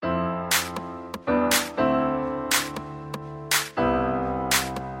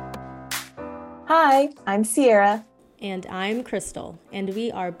Hi, I'm Sierra. And I'm Crystal, and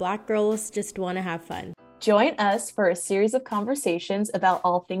we are Black Girls Just Want to Have Fun. Join us for a series of conversations about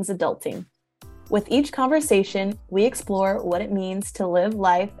all things adulting. With each conversation, we explore what it means to live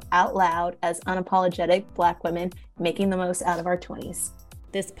life out loud as unapologetic Black women making the most out of our 20s.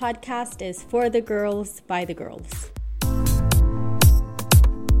 This podcast is for the girls, by the girls.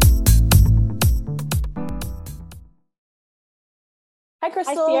 Hi,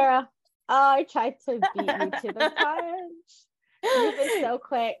 Crystal. Hi, Sierra. Oh, I tried to beat you to the punch. You've been so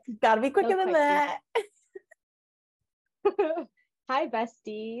quick. Gotta be quicker than that. Hi,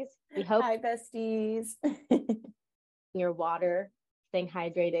 besties. We hope Hi, besties. your water, staying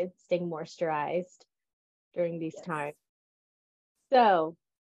hydrated, staying moisturized during these times. So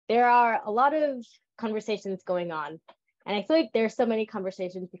there are a lot of conversations going on. And I feel like there's so many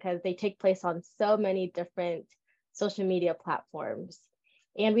conversations because they take place on so many different social media platforms.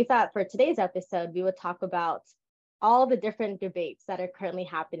 And we thought for today's episode, we would talk about all the different debates that are currently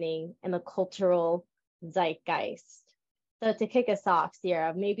happening in the cultural zeitgeist. So to kick us off,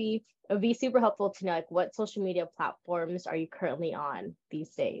 Sierra, maybe it would be super helpful to know what social media platforms are you currently on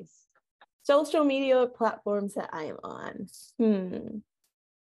these days? Social media platforms that I am on.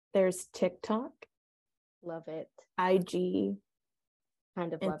 There's TikTok. Love it. IG.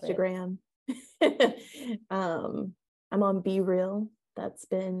 Kind of Instagram. I'm on Be Real. That's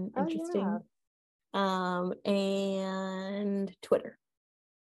been interesting. And Twitter.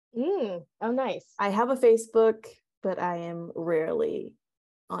 Oh, nice. I have a Facebook, but I am rarely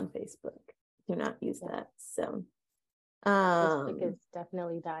on Facebook. Do not use that. So Facebook is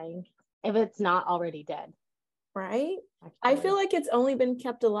definitely dying. If it's not already dead. Right? Actually. I feel like it's only been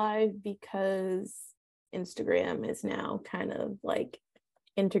kept alive because Instagram is now kind of like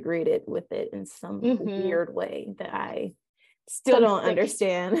integrated with it in some weird way that I still don't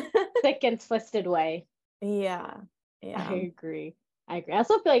understand. Sick and twisted way. Yeah. I agree. I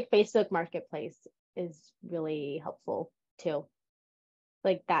also feel like Facebook Marketplace is really helpful too.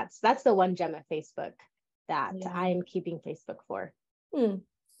 Like that's the one gem of Facebook that I'm keeping Facebook for.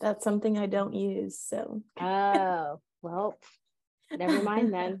 That's something I don't use. So oh well, never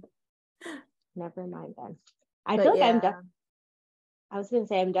mind then. I feel like I was gonna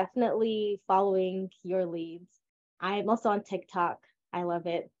say I'm definitely following your leads. I'm also on TikTok. I love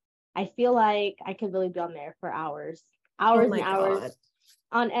it. I feel like I could really be on there for hours and hours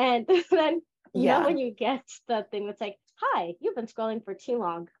on end. Then you know when you get the thing that's like, "Hi, you've been scrolling for too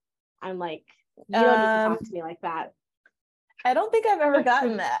long." I'm like, you don't need to talk to me like that. I don't think I've ever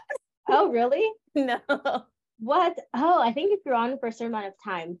gotten that. Oh, really? No. What? Oh, I think if you're on for a certain amount of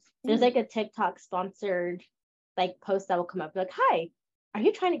time, there's like a TikTok sponsored like post that will come up like, "Hi, are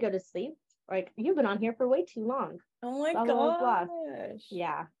you trying to go to sleep? Or like you've been on here for way too long." Oh my blah, blah, blah. gosh.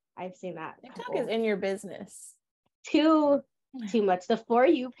 Yeah, I've seen that. TikTok is in your business. Too much. The For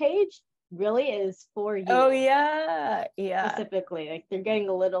You page really is for you. Oh yeah. Specifically, like they're getting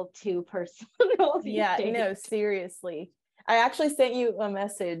a little too personal. These days. No, seriously. I actually sent you a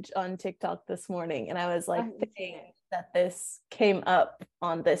message on TikTok this morning, and I was like, thinking that this came up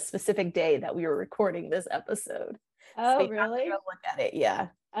on this specific day that we were recording this episode. Oh, so really? Look at it. Yeah.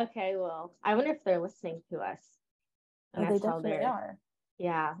 Okay. Well, I wonder if they're listening to us. Oh, they definitely are.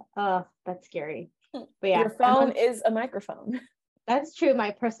 Yeah. Oh, that's scary. But yeah, your phone is a microphone. That's true.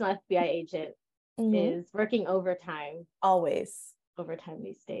 My personal FBI agent is working overtime. Always. Overtime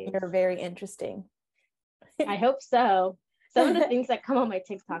these days. You're very interesting. I hope so. Some of the things that come on my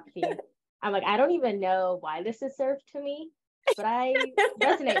TikTok feed, I'm like, I don't even know why this is served to me, but I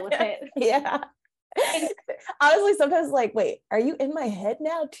resonate with it. Yeah. Honestly, sometimes like, wait, are you in my head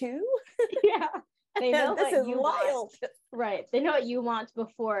now too? Yeah. They know this what is you wild. Want. Right. They know what you want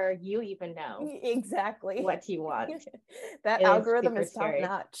before you even know exactly what you want. That algorithm is top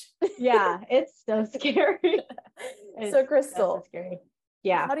notch. Yeah, it's so scary. So Crystal, so scary.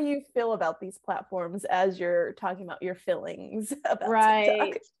 Yeah. How do you feel about these platforms as you're talking about your feelings about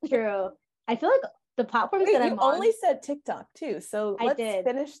right. TikTok? True. I feel like the platforms that I'm on. You only said TikTok too, so let's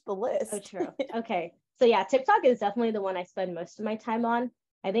finish the list. Oh, true. Okay. So yeah, TikTok is definitely the one I spend most of my time on.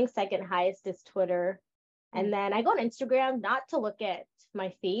 I think second highest is Twitter. And then I go on Instagram, not to look at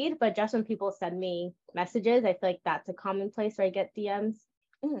my feed, but just when people send me messages, I feel like that's a common place where I get DMs.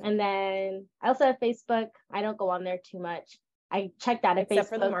 And then I also have Facebook. I don't go on there too much. I checked out of Facebook. Except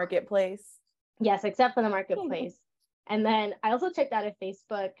for the marketplace. Yes, except for the marketplace. And then I also checked out of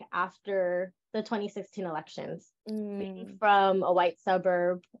Facebook after the 2016 elections. Being from a white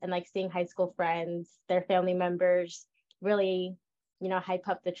suburb and like seeing high school friends, their family members really, hype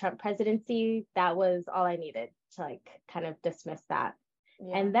up the Trump presidency. That was all I needed to like kind of dismiss that.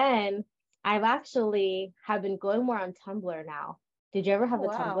 Yeah. And then I've actually have been going more on Tumblr now. Did you ever have Oh, a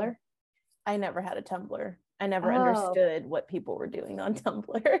wow. Tumblr? I never had a Tumblr. I never Oh, understood what people were doing on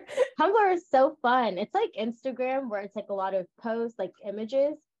Tumblr. Tumblr is so fun. It's like Instagram where it's like a lot of posts, like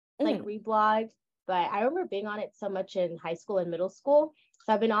images, like Mhm. reblogged. But I remember being on it so much in high school and middle school.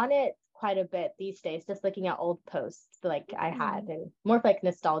 So I've been on it quite a bit these days, just looking at old posts like I had and more for like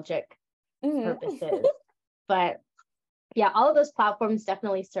nostalgic Mhm. purposes. But yeah, all of those platforms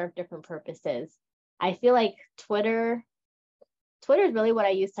definitely serve different purposes. I feel like Twitter is really what I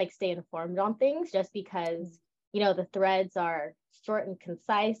use to like stay informed on things just because, the threads are short and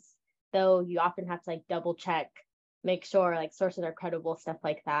concise, though you often have to like double check, make sure like sources are credible, stuff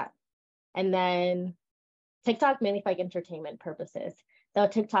like that. And then TikTok mainly for like entertainment purposes, though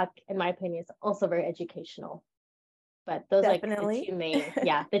TikTok, in my opinion, is also very educational. But those like the Definitely.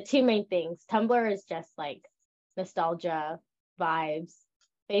 the two main things. Tumblr is just like nostalgia, vibes.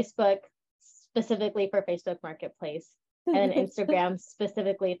 Facebook specifically for Facebook Marketplace, and then Instagram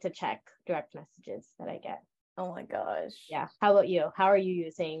specifically to check direct messages that I get. Oh my gosh. Yeah. How about you? How are you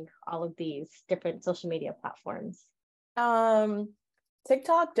using all of these different social media platforms?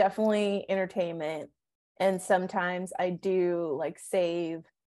 TikTok definitely entertainment. And sometimes I do like save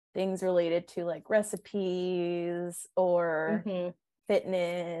things related to like recipes or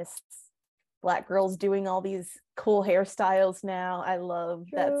fitness. Black girls doing all these cool hairstyles now. I love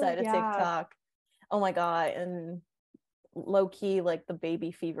that side of TikTok. Oh my God. And low key, like the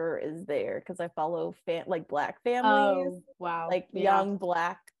baby fever is there because I follow like Black families, Oh, wow. like young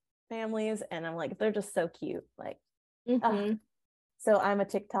Black families. And I'm like, they're just so cute. Like, so I'm a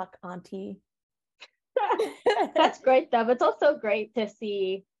TikTok auntie. That's great though. But it's also great to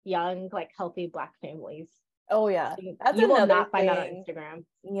see young, like healthy Black families. Oh yeah, that's You will another not find that on thing. Instagram.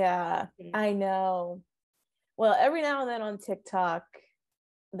 Yeah, I know. Well, every now and then on TikTok,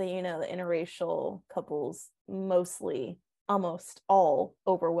 the interracial couples, mostly, almost all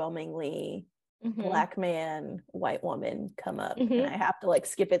overwhelmingly Black man, white woman come up, and I have to like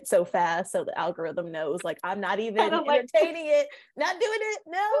skip it so fast so the algorithm knows like I'm not even entertaining it, not doing it.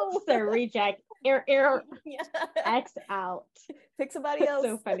 No, so reject, error, X out. Pick somebody else.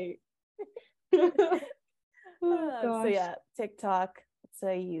 So funny. So yeah, TikTok. So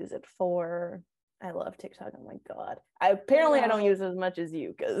I use it for. I love TikTok. Oh my God. I don't use it as much as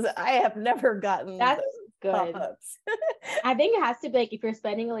you because I have never gotten that's good pop-ups. I think it has to be like if you're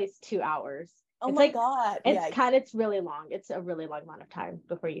spending at least 2 hours. Oh it's my like, God. It's really long. It's a really long amount of time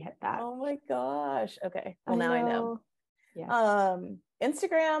before you hit that. Oh my gosh. Okay. Well, now I know. Yeah.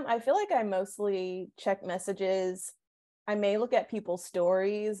 Instagram, I feel like I mostly check messages. I may look at people's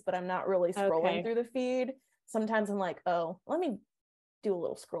stories, but I'm not really scrolling through the feed. Sometimes I'm like, oh, let me do a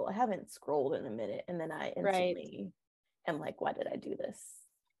little scroll. I haven't scrolled in a minute. And then I instantly am like, why did I do this?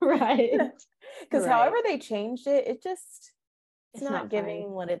 Right. Because however they changed it, it's not giving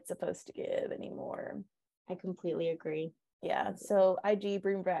fun. what it's supposed to give anymore. I completely agree. Yeah. So IG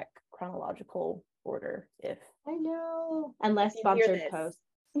bring back chronological order if I know. And less sponsored posts.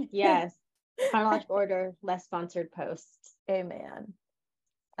 Yes. Chronological order, less sponsored posts. Amen.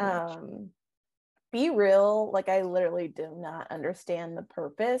 Be real. Like I literally do not understand the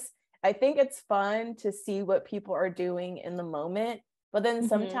purpose. I think it's fun to see what people are doing in the moment, but then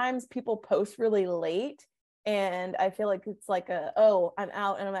sometimes people post really late and I feel like it's like I'm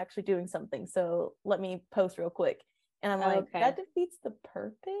out and I'm actually doing something. So let me post real quick. And I'm like, that defeats the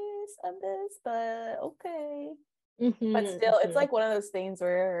purpose of this, but okay. But still, it's like one of those things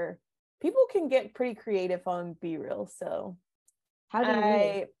where people can get pretty creative on Be Real. So how do you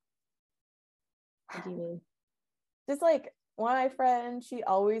mean? What do you mean? Just like one of my friends, she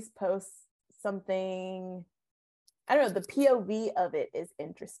always posts something. I don't know, the POV of it is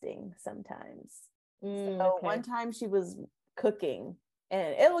interesting sometimes. So one time she was cooking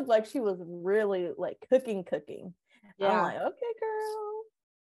and it looked like she was really like cooking. Yeah. I'm like, okay,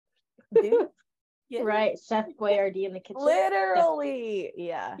 girl. Dude, right. Chef Boyardee in the kitchen. Literally.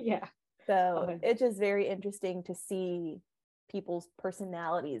 Yeah. Yeah. So it's just very interesting to see people's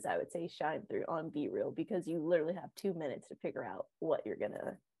personalities, I would say, shine through on Be Real because you literally have 2 minutes to figure out what you're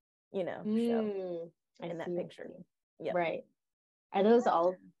gonna, show in that picture. Yeah. Right. Are those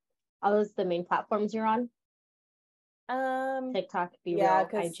all those the main platforms you're on? TikTok, Be Real,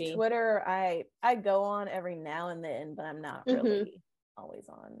 IG. Twitter, I go on every now and then, but I'm not really always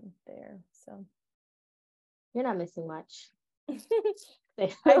on there. So you're not missing much.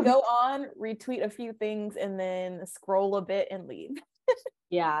 I go on, retweet a few things, and then scroll a bit and leave.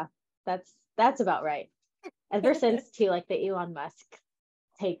 Yeah, that's about right. Ever since too, like the Elon Musk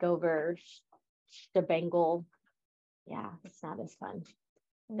takeover, the Bengal, yeah, it's not as fun.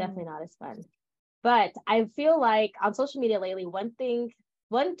 Definitely not as fun. But I feel like on social media lately, one tweets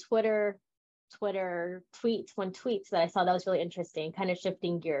that I saw that was really interesting, kind of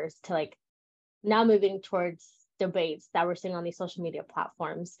shifting gears to like now moving towards debates that we're seeing on these social media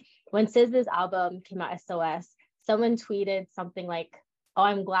platforms. When SZA's album came out, SOS, someone tweeted something like, "Oh,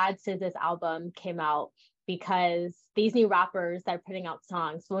 I'm glad SZA's album came out because these new rappers that are putting out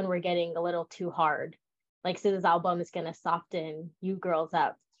songs when we're getting a little too hard, like SZA's album is gonna soften you girls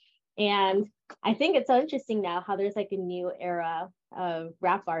up." And I think it's so interesting now how there's like a new era of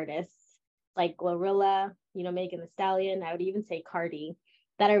rap artists like Glorilla, Megan Thee Stallion, I would even say Cardi,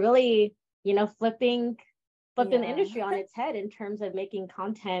 that are really, flipping the industry on its head in terms of making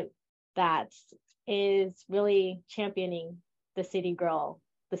content that is really championing the city girl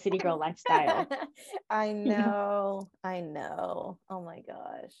lifestyle. I know. Oh my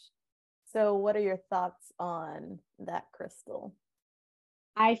gosh. So what are your thoughts on that, Crystal?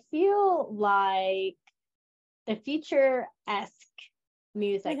 I feel like the future-esque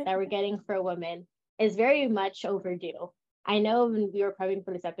music that we're getting for women is very much overdue. I know when we were prepping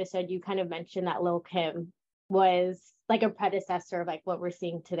for this episode, you kind of mentioned that Lil Kim was like a predecessor of like what we're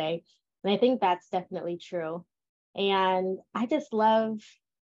seeing today. And I think that's definitely true. And I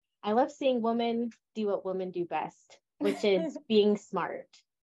love seeing women do what women do best, which is being smart,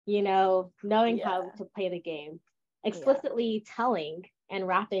 knowing how to play the game, explicitly telling and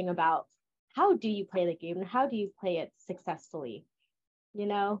rapping about how do you play the game and how do you play it successfully,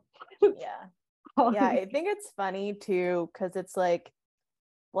 Yeah, I think it's funny too, because it's like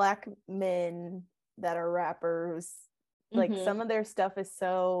Black men that are rappers, like some of their stuff is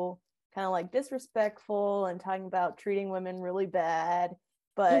so kind of like disrespectful and talking about treating women really bad.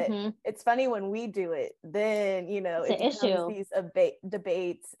 But it's funny when we do it, then, it becomes these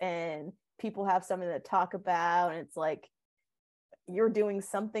debates and people have something to talk about. And it's like, you're doing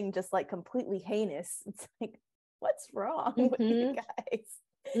something just like completely heinous. It's like, what's wrong with you guys?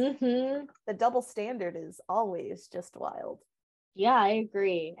 The double standard is always just wild. Yeah, I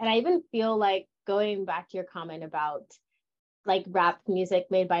agree. And I even feel like going back to your comment about like rap music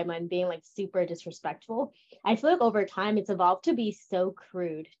made by men being like super disrespectful, I feel like over time it's evolved to be so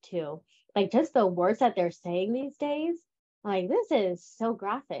crude too. Like just the words that they're saying these days, like this is so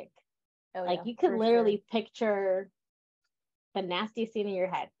graphic. Like you could literally picture the nastiest scene in your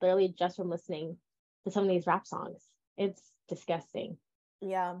head, literally just from listening to some of these rap songs. It's disgusting.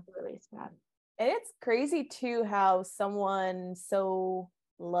 Yeah. Really bad. And it's crazy too how someone so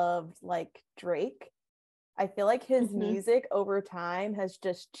loved like Drake, I feel like his music over time has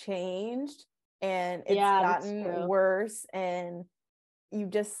just changed and it's gotten worse. And you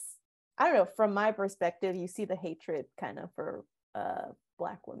just, I don't know, from my perspective, you see the hatred kind of for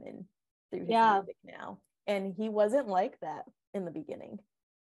Black women through his music now. And he wasn't like that in the beginning.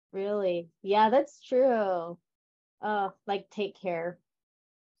 Really? Yeah, that's true. Like Take Care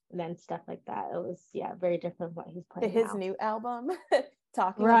and then stuff like that. It was very different from what he's playing his now. New album.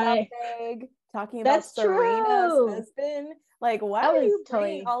 Talking about Meg, talking about That's Serena's true. husband. Like, why are you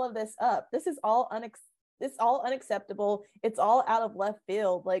bringing all of this up? This is all unacceptable. It's all out of left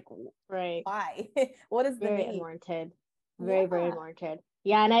field. Like, why? What is the need? Unwarranted. Very unwarranted.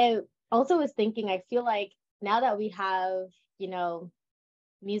 Yeah, and I also was thinking, I feel like now that we have,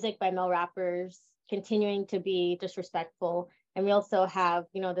 music by male rappers continuing to be disrespectful, and we also have,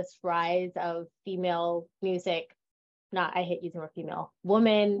 this rise of female music, I hate using the word female,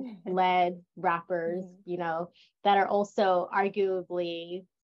 woman-led rappers, that are also arguably,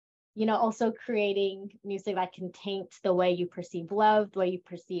 also creating music that can taint the way you perceive love, the way you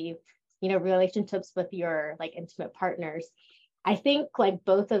perceive, relationships with your like intimate partners. I think like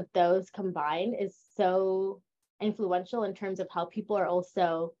both of those combined is so influential in terms of how people are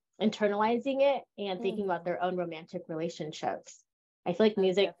also internalizing it and thinking about their own romantic relationships. I feel like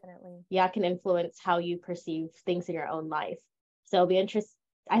music can influence how you perceive things in your own life. So it'll be interesting.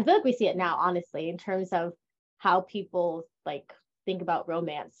 I feel like we see it now, honestly, in terms of how people like think about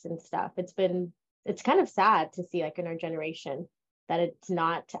romance and stuff. It's kind of sad to see like in our generation that it's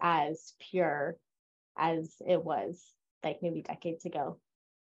not as pure as it was like maybe decades ago.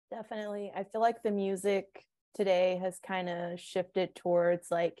 Definitely. I feel like the music today has kind of shifted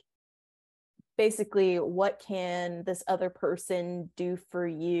towards like basically what can this other person do for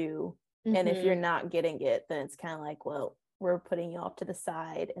you, and if you're not getting it, then it's kind of like, well, we're putting you off to the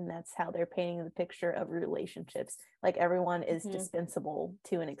side. And that's how they're painting the picture of relationships, like everyone is dispensable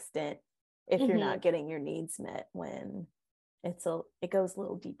to an extent if you're not getting your needs met, when it goes a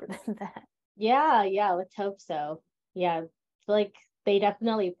little deeper than that. Yeah, let's hope so. I feel like they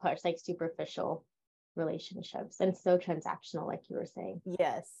definitely push like superficial relationships and so transactional, like you were saying.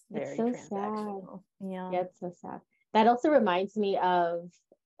 Yes, It's very so sad. transactional. Yeah. Yeah, it's so sad. That also reminds me of,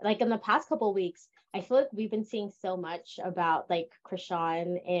 like, in the past couple of weeks, I feel like we've been seeing so much about like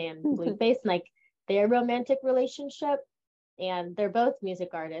Krishan and Blueface and like their romantic relationship. And they're both music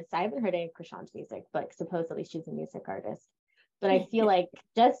artists. I haven't heard any of Krishan's music, but supposedly she's a music artist. But I feel like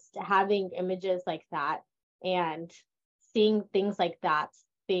just having images like that and seeing things like that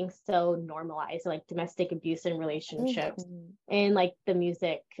being so normalized, like domestic abuse in relationships and like the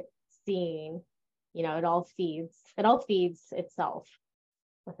music scene, you know, it all feeds itself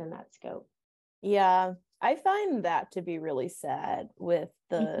within that scope. Yeah, I find that to be really sad with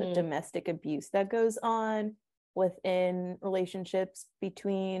the domestic abuse that goes on within relationships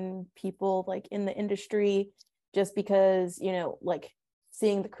between people like in the industry, just because, you know, like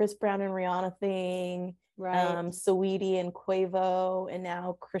seeing the Chris Brown and Rihanna thing, Right. Saweetie and Quavo, and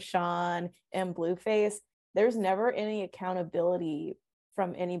now Krishan and Blueface, there's never any accountability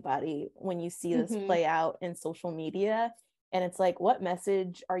from anybody when you see this play out in social media. And it's like, what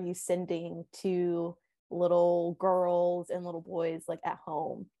message are you sending to little girls and little boys like at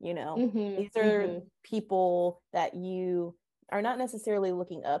home? You know, these are people that you are not necessarily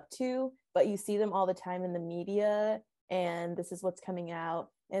looking up to, but you see them all the time in the media, and this is what's coming out.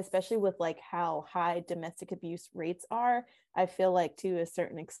 And especially with like how high domestic abuse rates are, I feel like to a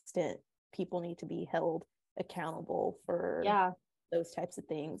certain extent, people need to be held accountable for those types of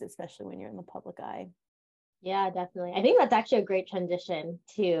things, especially when you're in the public eye. Yeah, definitely. I think that's actually a great transition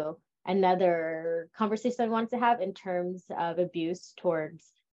to another conversation I wanted to have in terms of abuse towards,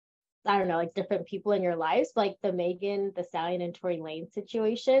 I don't know, like different people in your lives, like the Megan Thee Stallion and Tory Lanez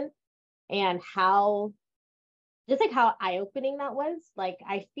situation, and how just like how eye-opening that was. Like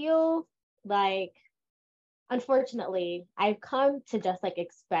I feel like, unfortunately, I've come to just like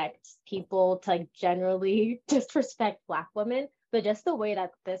expect people to like generally disrespect Black women, but just the way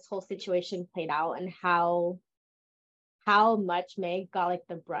that this whole situation played out and how much Meg got like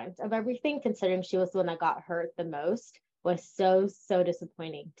the brunt of everything, considering she was the one that got hurt the most, was so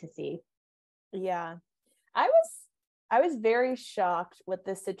disappointing to see. Yeah. I was very shocked with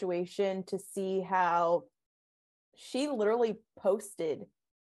this situation to see how she literally posted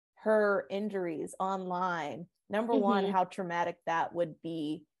her injuries online. Number one, how traumatic that would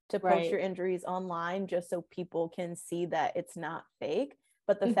be to post your injuries online just so people can see that it's not fake.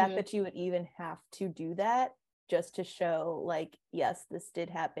 But the fact that you would even have to do that just to show like, yes, this did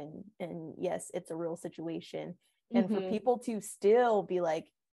happen, and yes, it's a real situation. And for people to still be like,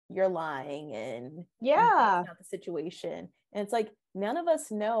 you're lying, and that's not the situation. And it's like, none of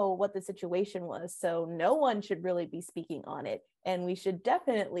us know what the situation was, so no one should really be speaking on it. And we should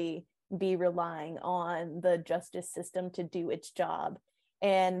definitely be relying on the justice system to do its job.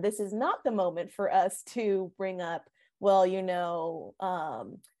 And this is not the moment for us to bring up, well, you know,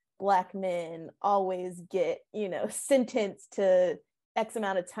 Black men always get, you know, sentenced to X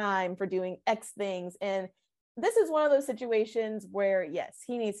amount of time for doing X things. And this is one of those situations where, yes,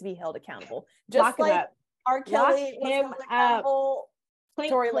 he needs to be held accountable. Just like R. Kelly was held accountable,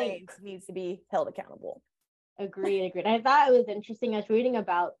 Tory Lanez needs to be held accountable. Agreed. I thought it was interesting. I was reading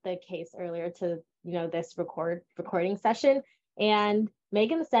about the case earlier to, you know, this recording session, and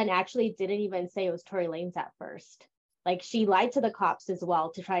Megan Thee Stallion actually didn't even say it was Tory Lanez at first. Like she lied to the cops as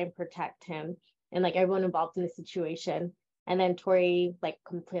well to try and protect him and like everyone involved in the situation. And then Tory like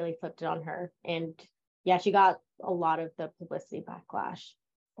completely flipped it on her. And yeah, she got a lot of the publicity backlash.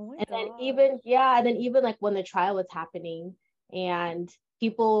 And then even like when the trial was happening and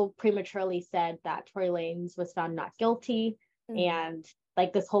people prematurely said that Tory Lanez was found not guilty and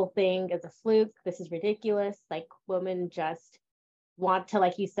like this whole thing is a fluke, this is ridiculous, like women just want to,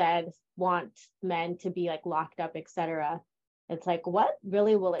 like you said, want men to be like locked up, etc. It's like, what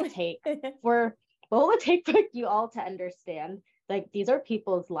really will it take what will it take for you all to understand like these are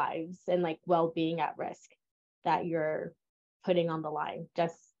people's lives and like well-being at risk that you're putting on the line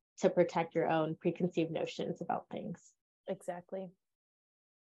just to protect your own preconceived notions about things. Exactly.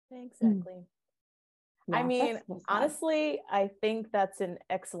 Yeah, I mean, honestly, I think that's an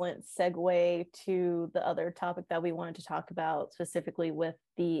excellent segue to the other topic that we wanted to talk about, specifically with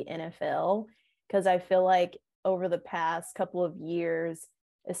the NFL, because I feel like over the past couple of years,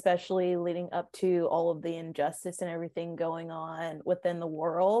 especially leading up to all of the injustice and everything going on within the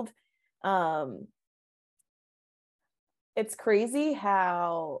world, it's crazy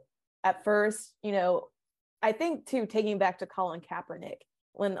how at first, you know, I think too, taking back to Colin Kaepernick,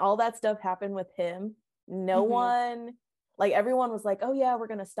 when all that stuff happened with him, no one, like everyone was like, oh yeah, we're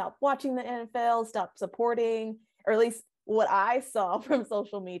going to stop watching the NFL, stop supporting, or at least what I saw from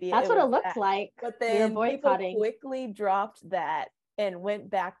social media. That's what it looked that. like. But We were then people boycotting. quickly dropped that and went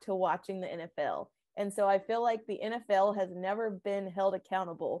back to watching the NFL. And so I feel like the NFL has never been held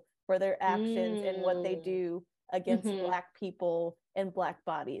accountable for their actions and what they do against Black people and Black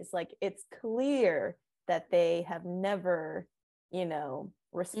bodies. Like, it's clear that they have never,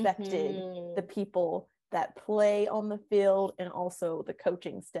 respected the people that play on the field and also the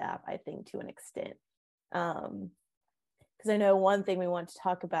coaching staff, I think, to an extent. Because I know one thing we want to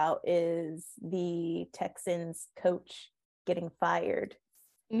talk about is the Texans coach getting fired.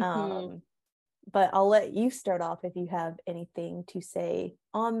 But I'll let you start off if you have anything to say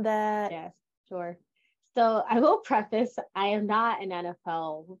on that. Yes, sure. So I will preface, I am not an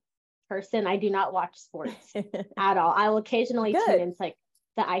NFL person. I do not watch sports at all. I will occasionally tune into like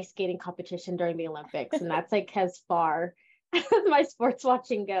the ice skating competition during the Olympics, and that's like as far as my sports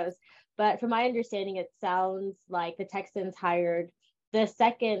watching goes. But from my understanding, it sounds like the Texans hired the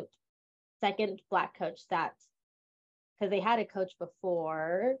second Black coach because they had a coach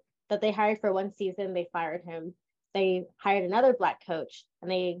before that they hired for one season, they fired him. They hired another Black coach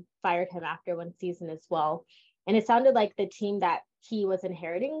and they fired him after one season as well. And it sounded like the team that he was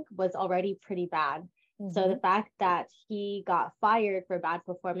inheriting was already pretty bad. So the fact that he got fired for bad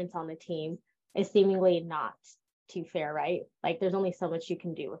performance on the team is seemingly not too fair, right? Like, there's only so much you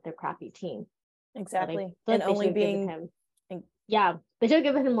can do with a crappy team. Exactly. So and only being they should have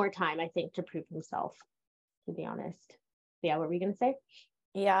given him more time, I think, to prove himself, to be honest. Yeah, what were you gonna say?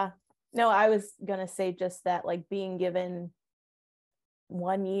 Yeah. No, I was gonna say just that, like, being given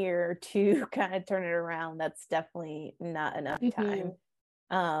 1 year to kind of turn it around, that's definitely not enough time.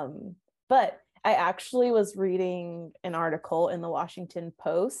 But I actually was reading an article in the Washington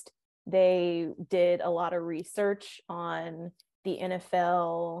Post. They did a lot of research on the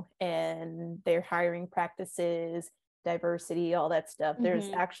NFL and their hiring practices, diversity, all that stuff.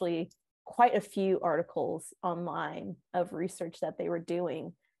 There's actually quite a few articles online of research that they were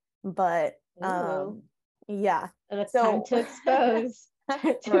doing. But yeah. It's time to expose.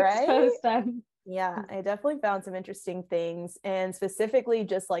 Expose them. Yeah, I definitely found some interesting things, and specifically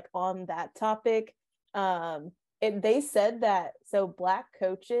just like on that topic, they said that Black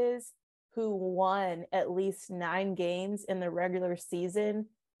coaches who won at least 9 games in the regular season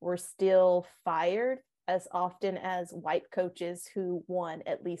were still fired as often as white coaches who won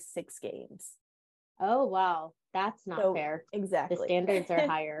at least 6 games. Oh, wow. That's not fair. Exactly. The standards are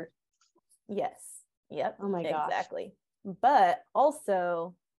higher. Yes. Yep. Oh my gosh. Exactly. But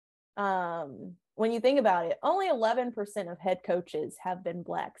also, when you think about it, only 11% of head coaches have been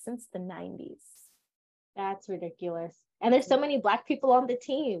Black since the 90s. That's ridiculous. And there's so many Black people on the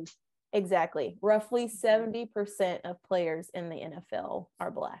team. Exactly. Roughly 70% of players in the NFL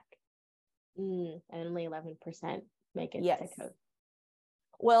are Black. And only 11% make it to coach.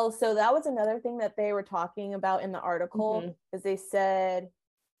 Well, so that was another thing that they were talking about in the article, is they said,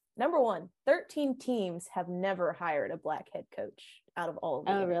 number one, 13 teams have never hired a Black head coach out of all of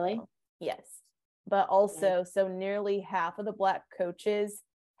them. Oh, really? Yes. But also, so nearly half of the Black coaches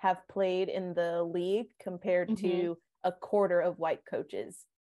have played in the league compared to a quarter of white coaches.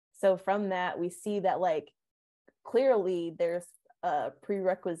 So from that, we see that, like, clearly there's a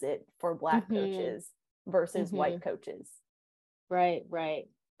prerequisite for Black coaches versus white coaches. Right.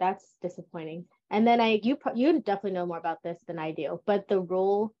 That's disappointing. And then you definitely know more about this than I do, but the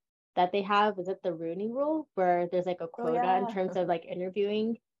rule that they have, is it the Rooney rule, where there's like a quota in terms of like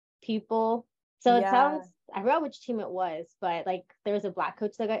interviewing people? So it sounds, I forgot which team it was, but like there was a Black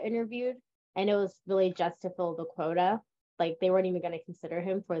coach that got interviewed and it was really just to fill the quota. Like they weren't even going to consider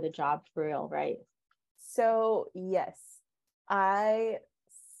him for the job for real, right? So yes,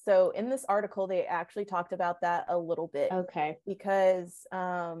 so in this article, they actually talked about that a little bit. Okay. Because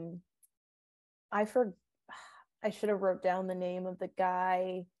I should have wrote down the name of the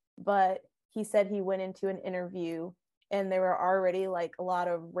guy, but he said he went into an interview and there were already like a lot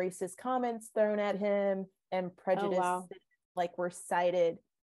of racist comments thrown at him and prejudice like were cited,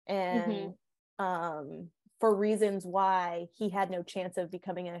 and for reasons why he had no chance of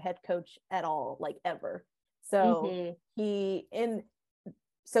becoming a head coach at all, like ever. So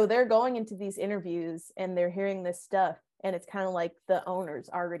so they're going into these interviews and they're hearing this stuff, and it's kind of like the owners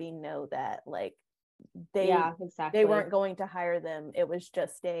already know that, like, they weren't going to hire them. It was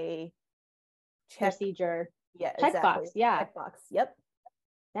just a procedure. Yeah, checkbox. Yeah, checkbox. Yep.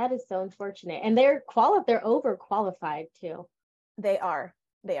 That is so unfortunate, and they're overqualified too. They are.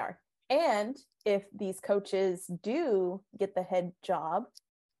 And if these coaches do get the head job,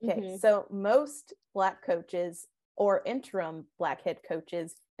 so most Black coaches or interim Black head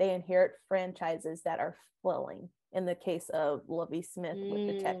coaches, they inherit franchises that are flowing. in the case of Lovie Smith with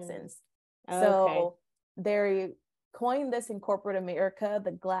the Texans. Okay. So they coined this in corporate America,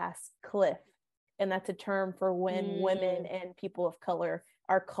 the glass cliff. And that's a term for when women and people of color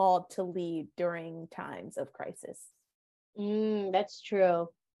are called to lead during times of crisis. That's true.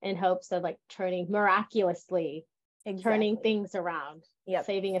 In hopes of like miraculously turning things around,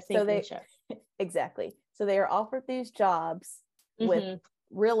 saving a sinking ship. Exactly. So they are offered these jobs with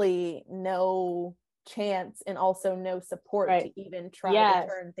really no chance and also no support to even try to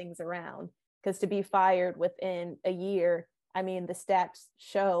turn things around. Because to be fired within a year, I mean, the stats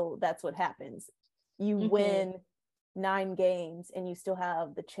show that's what happens. You win 9 games and you still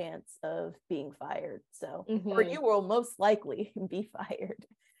have the chance of being fired. So, or you will most likely be fired.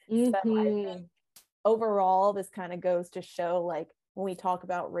 So I think overall, this kind of goes to show, like, when we talk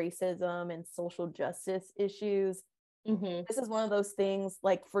about racism and social justice issues, this is one of those things,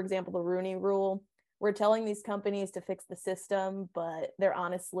 like, for example, the Rooney Rule. We're telling these companies to fix the system, but they're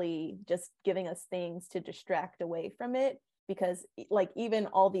honestly just giving us things to distract away from it, because like even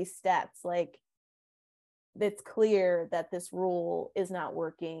all these stats, like it's clear that this rule is not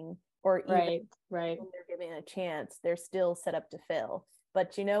working, or even when they're giving it a chance, they're still set up to fail.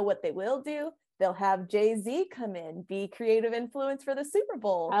 But you know what they will do? They'll have Jay-Z come in, be creative influence for the Super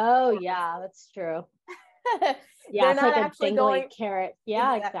Bowl. Oh yeah, that's true. They're not actually going carrot.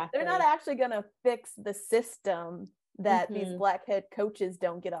 Yeah, exactly. They're not actually going to fix the system that these Black head coaches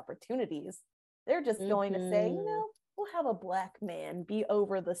don't get opportunities. They're just going to say, we'll have a Black man be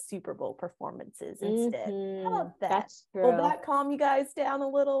over the Super Bowl performances instead. How about that? That's true. Will that calm you guys down a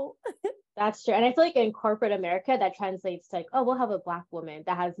little? That's true. And I feel like in corporate America, that translates to like, oh, we'll have a Black woman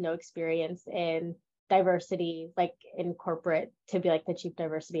that has no experience in diversity, like in corporate, to be like the chief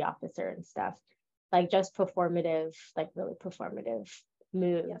diversity officer and stuff. Like just performative, like really performative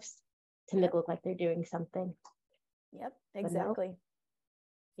moves to make it look like they're doing something. Yep, exactly.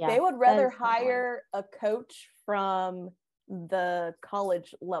 Yeah, they would rather hire a coach from the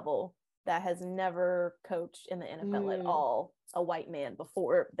college level that has never coached in the NFL at all, a white man,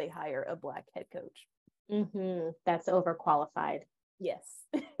 before they hire a Black head coach. That's overqualified. Yes.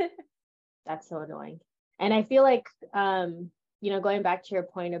 That's so annoying. And I feel like, going back to your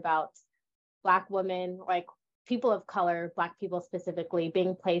point about Black women, like people of color, Black people specifically,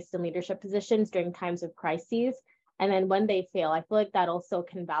 being placed in leadership positions during times of crises. And then when they fail, I feel like that also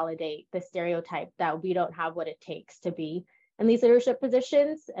can validate the stereotype that we don't have what it takes to be in these leadership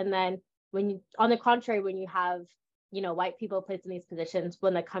positions. And then on the contrary, when you have, white people placed in these positions,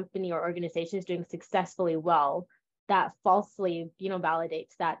 when the company or organization is doing successfully well, that falsely,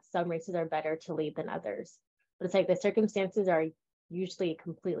 validates that some races are better to lead than others. But it's like the circumstances are usually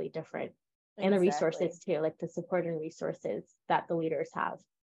completely different. And the resources too, like the support and resources that the leaders have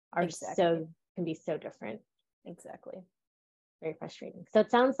can be so different. Exactly. Very frustrating. So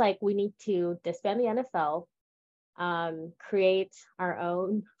it sounds like we need to disband the NFL, create our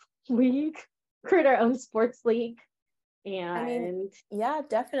own league, create our own sports league. And yeah,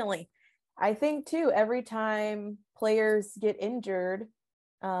 definitely. I think too, every time players get injured,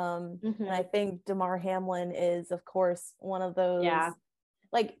 and I think Damar Hamlin is, of course, one of those. Yeah.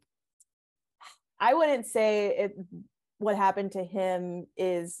 Like, I wouldn't say what happened to him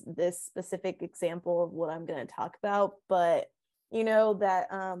is this specific example of what I'm going to talk about, but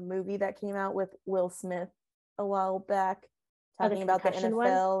that movie that came out with Will Smith a while back, talking about the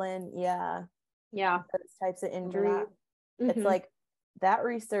NFL one? And those types of injuries. It's like that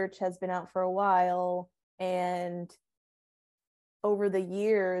research has been out for a while, and over the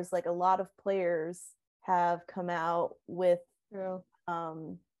years, like a lot of players have come out with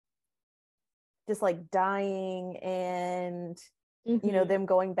just like dying, and them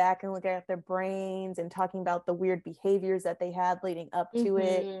going back and looking at their brains and talking about the weird behaviors that they had leading up to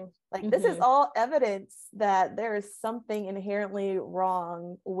it. Like this is all evidence that there is something inherently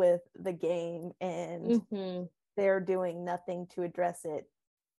wrong with the game, and they're doing nothing to address it.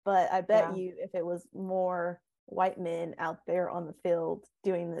 But I bet you if it was more white men out there on the field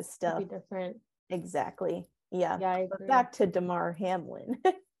doing this stuff, it'd be different. Exactly. Yeah. But back to Damar Hamlin.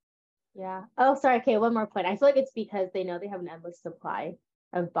 Yeah. Oh, sorry. Okay, one more point. I feel like it's because they know they have an endless supply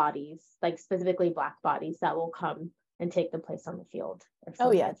of bodies, like specifically Black bodies, that will come and take the place on the field.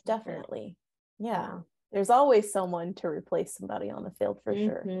 Oh yeah, definitely. Yeah. There's always someone to replace somebody on the field for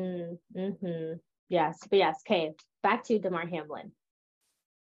sure. Yes. But yes. Okay. Back to Damar Hamlin.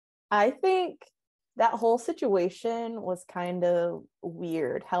 I think that whole situation was kind of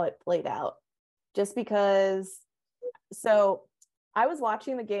weird how it played out, just because. So I was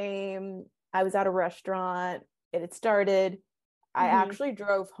watching the game. I was at a restaurant. It had started. I actually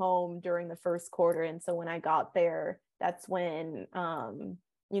drove home during the first quarter. And so when I got there, that's when,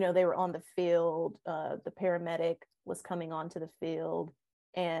 they were on the field. The paramedic was coming onto the field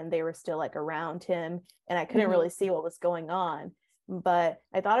and they were still like around him. And I couldn't really see what was going on. But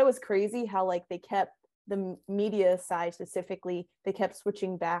I thought it was crazy how like they kept the media side specifically, they kept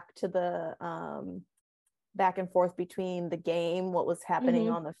switching back to the back and forth between the game, what was happening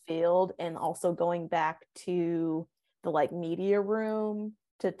on the field, and also going back to the like media room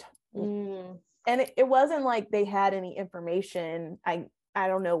and it wasn't like they had any information. I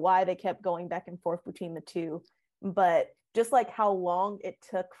don't know why they kept going back and forth between the two, but just like how long it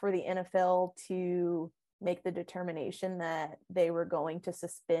took for the NFL to make the determination that they were going to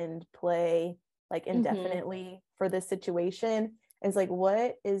suspend play like indefinitely for this situation is like,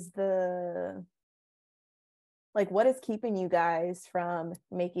 what is keeping you guys from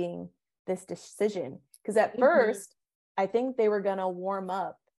making this decision? Because at first I think they were going to warm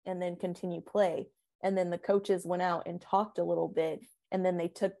up and then continue play. And then the coaches went out and talked a little bit. And then they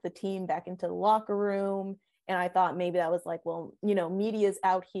took the team back into the locker room. And I thought maybe that was like, well, media's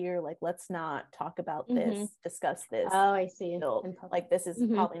out here. Like, let's not talk about this, discuss this. Oh, I see. Like, this is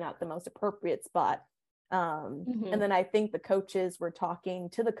probably not the most appropriate spot. And then I think the coaches were talking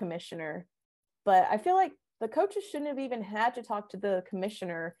to the commissioner. But I feel like the coaches shouldn't have even had to talk to the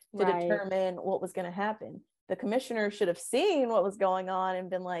commissioner to determine what was going to happen. The commissioner should have seen what was going on and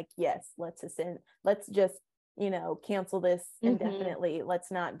been like, yes, let's just, cancel this indefinitely.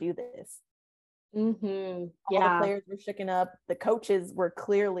 Let's not do this. All the players were shaken up. The coaches were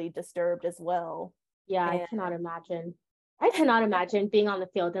clearly disturbed as well. Yeah, I cannot imagine being on the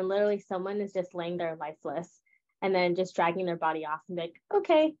field and literally someone is just laying there lifeless and then just dragging their body off and be like,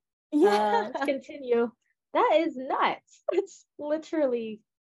 okay, let's continue. That is nuts. It's literally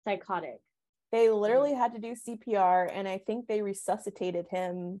psychotic. They literally had to do CPR, and I think they resuscitated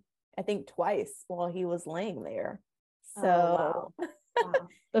him, twice while he was laying there. So, wow.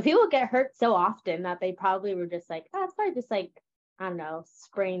 But people get hurt so often that they probably were just like, it's probably just like, I don't know,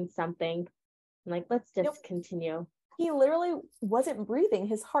 sprained something. I'm like, let's just continue. He literally wasn't breathing.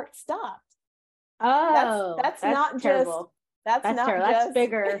 His heart stopped. Oh, that's not terrible. That's not terrible. just, that's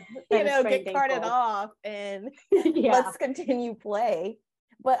bigger. Get carted off and let's continue play.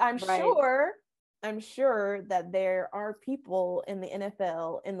 But I'm sure that there are people in the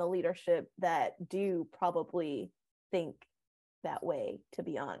NFL in the leadership that do probably think that way, to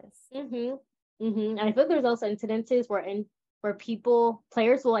be honest. And I feel there's also incidences where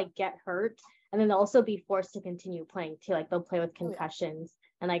players will like get hurt and then they'll also be forced to continue playing too. Like they'll play with concussions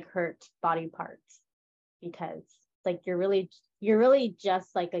and like hurt body parts because like you're really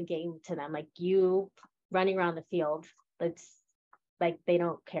just like a game to them. Like you running around the field, it's like they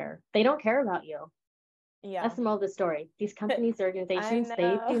don't care about you. That's the moral of the story. These companies, organizations,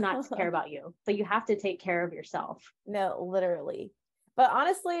 they do not care about you, so you have to take care of yourself. No, literally. But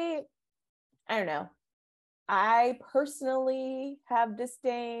honestly, I don't know, I personally have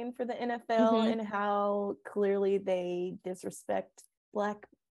disdain for the NFL and how clearly they disrespect Black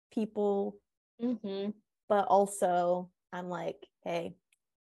people. But also I'm like, hey,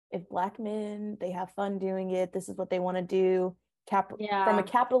 if Black men, they have fun doing it, this is what they want to do. From a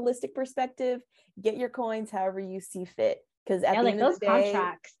capitalistic perspective, get your coins however you see fit. Because at the end of the day,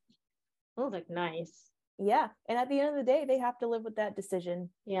 contracts, those look nice. Yeah, and at the end of the day, they have to live with that decision.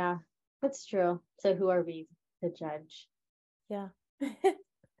 Yeah, that's true. So who are we to judge? Yeah,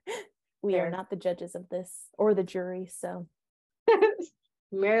 we are not the judges of this or the jury. So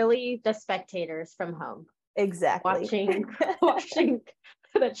merely the spectators from home. Exactly. Watching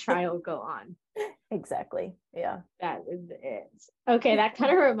the trial go on. Exactly. Yeah. That is it. Okay, that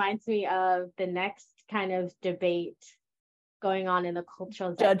kind of reminds me of the next kind of debate going on in the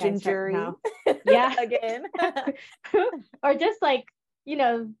cultural judge and jury. Right now. Yeah. Again. Or just like,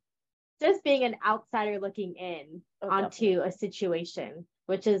 just being an outsider looking in onto a situation,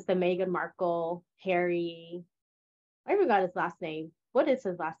 which is the Meghan Markle, Harry, I forgot his last name. What is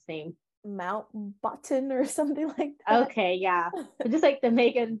his last name? Mountbatten or something like that. Okay, yeah. But just like the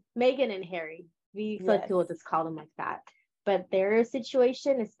Meghan and Harry. We feel like people just call them like that. But their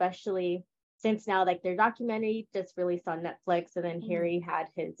situation, especially since now like their documentary just released on Netflix, and then Harry had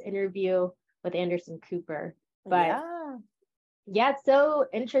his interview with Anderson Cooper. But it's so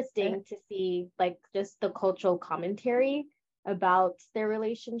interesting to see like just the cultural commentary about their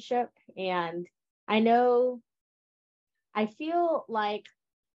relationship. And I feel like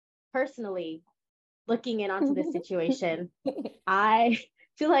personally looking in onto this situation, I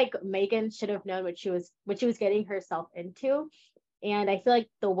feel like Meghan should have known what she was getting herself into. And I feel like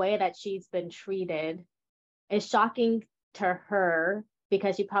the way that she's been treated is shocking to her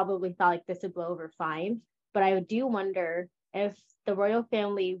because she probably thought like this would blow over fine. But I do wonder if the royal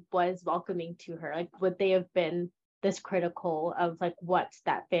family was welcoming to her, like would they have been this critical of like what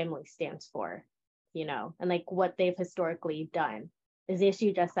that family stands for, you know, and like what they've historically done? Is the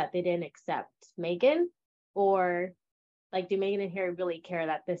issue just that they didn't accept Meghan, or like do Meghan and Harry really care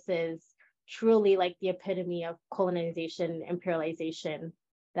that this is truly like the epitome of colonization, imperialization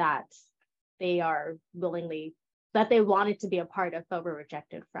that they are willingly, that they wanted to be a part of but were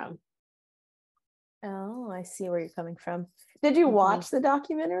rejected from? Oh, I see where you're coming from. Did you watch the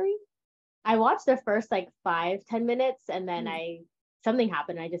documentary? I watched the first like 5-10 minutes, and then something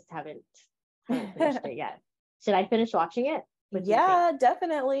happened. I just haven't finished it yet. Should I finish watching it? Yeah,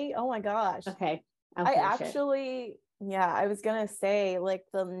 definitely. Oh my gosh. Okay. I was gonna say, like,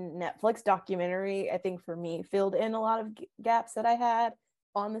 the Netflix documentary, I think for me filled in a lot of gaps that I had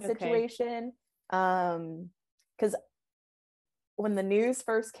on the situation. Because when the news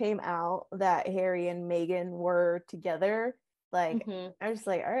first came out that Harry and Meghan were together, like, I was just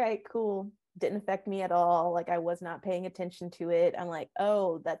like, all right, cool. Didn't affect me at all. Like, I was not paying attention to it. I'm like,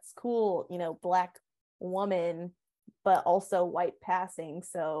 oh, that's cool. You know, Black woman, but also white passing.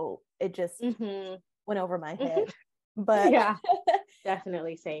 So it just went over my head. But yeah,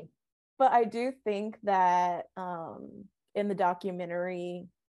 definitely same. But I do think that in the documentary,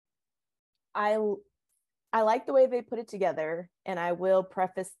 I like the way they put it together. And I will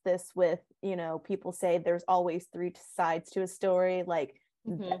preface this with, you know, people say there's always three sides to a story, like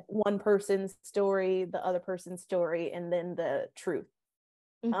one person's story, the other person's story, and then the truth.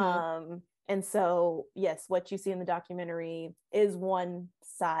 And so, yes, what you see in the documentary is one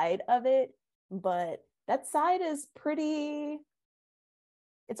side of it, but that side is pretty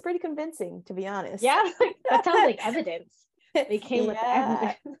convincing, to be honest. Yeah, that sounds like evidence. They came with the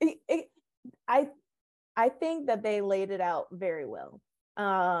evidence. I think that they laid it out very well.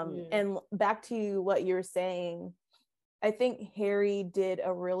 And back to what you were saying, I think Harry did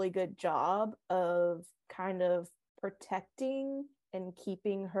a really good job of kind of protecting and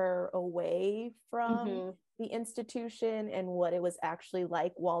keeping her away from the institution and what it was actually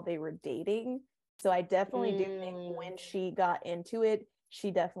like while they were dating. So I definitely do think when she got into it, she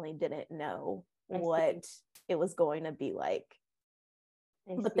definitely didn't know what it was going to be like.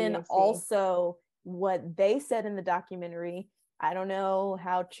 But then also what they said in the documentary, I don't know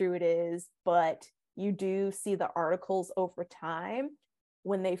how true it is, but you do see the articles over time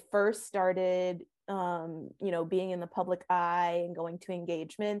when they first started being in the public eye and going to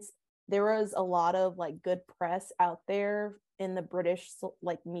engagements. There was a lot of like good press out there in the British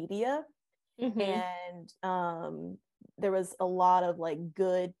like media, and there was a lot of like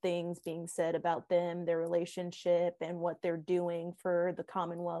good things being said about them, their relationship, and what they're doing for the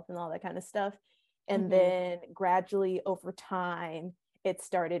Commonwealth and all that kind of stuff. And then gradually over time, it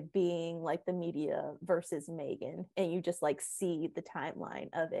started being like the media versus Meghan, and you just like see the timeline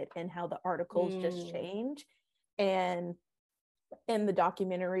of it and how the articles just change. And in the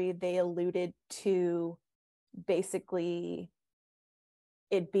documentary, they alluded to basically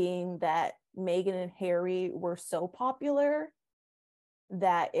it being that Meghan and Harry were so popular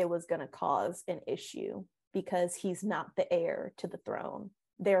that it was going to cause an issue because he's not the heir to the throne.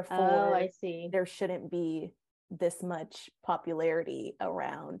 Therefore, I see. There shouldn't be this much popularity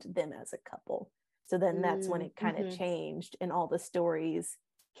around them as a couple. So then that's when it kind of changed and all the stories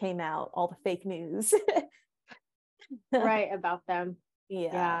came out, all the fake news. Right, about them.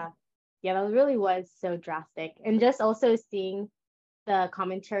 Yeah, that really was so drastic. And just also seeing the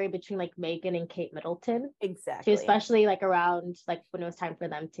commentary between like Meghan and Kate Middleton. Exactly. Especially like around like when it was time for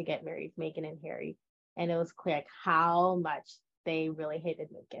them to get married, Meghan and Harry. And it was clear like how much they really hated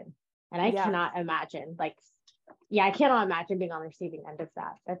Meghan. And I cannot imagine I cannot imagine being on the receiving end of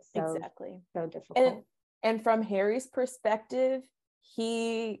that. That's so so difficult. And from Harry's perspective,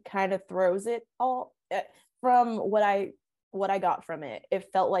 he kind of throws it all from what I got from it.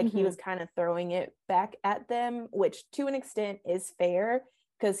 It felt like he was kind of throwing it back at them, which to an extent is fair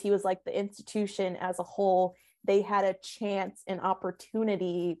because he was like the institution as a whole. They had a chance and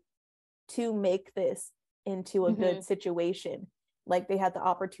opportunity to make this into a good situation. Like they had the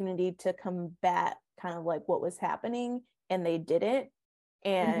opportunity to combat kind of like what was happening and they didn't.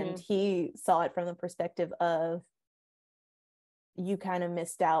 And he saw it from the perspective of you kind of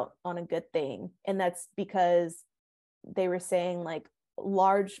missed out on a good thing. And that's because they were saying like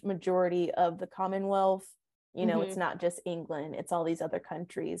large majority of the Commonwealth, you know, it's not just England, it's all these other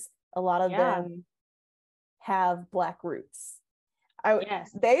countries. A lot of them have Black roots.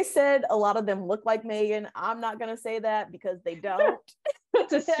 They said a lot of them look like Meghan. I'm not going to say that because they don't.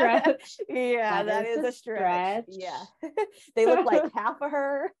 That's a stretch. Yeah, that is a stretch. Yeah. They look like half of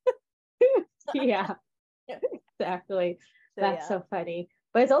her. Yeah, exactly. So, That's so funny.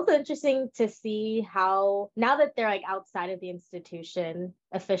 But it's also interesting to see how now that they're like outside of the institution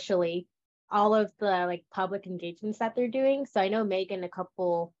officially, all of the like public engagements that they're doing. So I know Megan it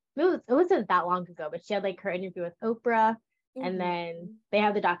wasn't that long ago, but she had like her interview with Oprah. And then they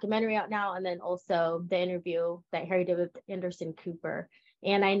have the documentary out now, and then also the interview that Harry did with Anderson Cooper.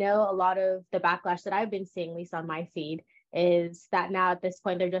 And I know a lot of the backlash that I've been seeing, at least on my feed, is that now at this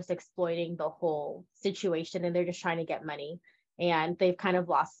point they're just exploiting the whole situation and they're just trying to get money. And they've kind of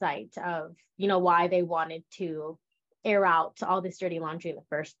lost sight of, why they wanted to air out all this dirty laundry in the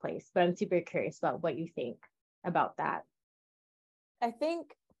first place. But I'm super curious about what you think about that. I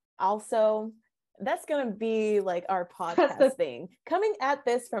think also that's going to be like our podcast thing, coming at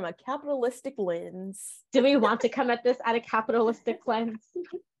this from a capitalistic lens. Do we want to come at this at a capitalistic lens?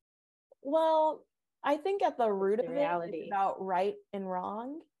 Well, I think at the root of it, it's about right and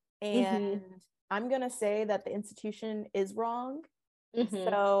wrong. And I'm going to say that the institution is wrong.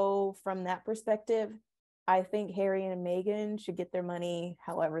 So from that perspective, I think Harry and Meghan should get their money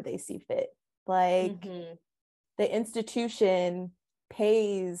however they see fit. Like the institution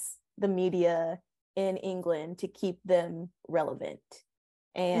pays the media in England to keep them relevant.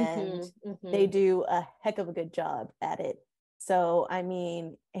 And they do a heck of a good job at it. So, I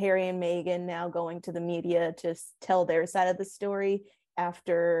mean, Harry and Meghan now going to the media to tell their side of the story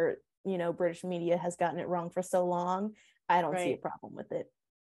after, British media has gotten it wrong for so long. I don't see a problem with it.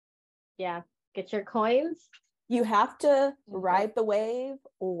 Yeah. Get your coins. You have to ride the wave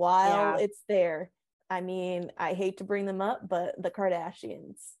while it's there. I mean, I hate to bring them up, but the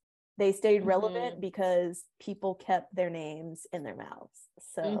Kardashians, they stayed relevant because people kept their names in their mouths.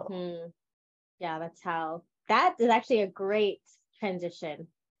 So yeah, that is actually a great transition.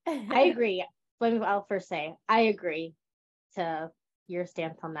 I agree. I'll first say I agree to your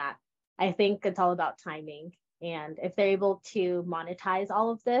stance on that. I think it's all about timing, and if they're able to monetize all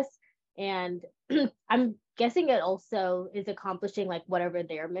of this, and I'm guessing it also is accomplishing like whatever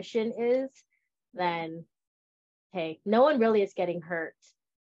their mission is, then hey, no one really is getting hurt.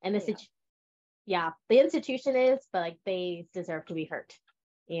 And the institution is, but like they deserve to be hurt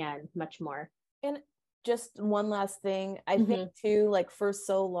and much more. And just one last thing, I think too, like for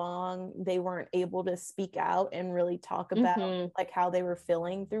so long they weren't able to speak out and really talk about like how they were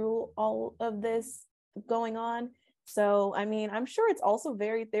feeling through all of this going on. So I mean, I'm sure it's also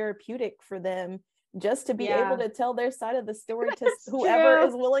very therapeutic for them just to be able to tell their side of the story to whoever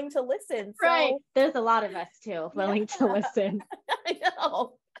is willing to listen. Right. There's a lot of us too willing to listen. I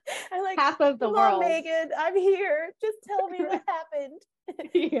know. I like half of the world. Megan, I'm here. Just tell me what happened.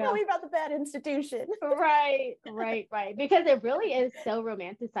 Tell me about the bad institution. Right. Because it really is so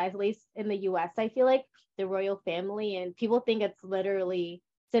romanticized, at least in the US. I feel like the royal family, and people think it's literally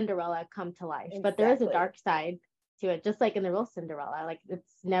Cinderella come to life. Exactly. But there is a dark side to it, just like in the real Cinderella. Like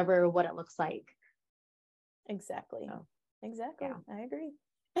it's never what it looks like. Exactly. Exactly. Yeah. I agree.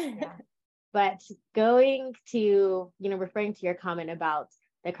 But going to, referring to your comment about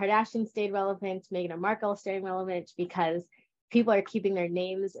the Kardashians stayed relevant, Meghan and Markle staying relevant because people are keeping their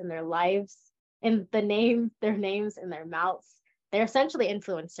names in their lives, and their names in their mouths. They're essentially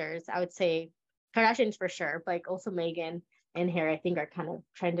influencers. I would say Kardashians for sure, but like also Meghan and Harry, I think, are kind of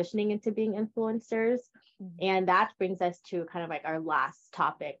transitioning into being influencers. And that brings us to kind of like our last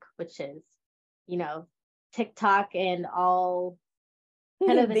topic, which is, TikTok and all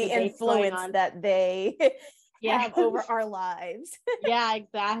kind of the influence that they have over our lives. Yeah,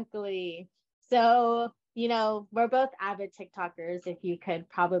 exactly. So, we're both avid TikTokers, if you could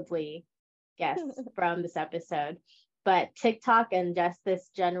probably guess from this episode. But TikTok and just this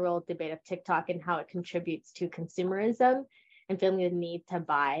general debate of TikTok and how it contributes to consumerism and feeling the need to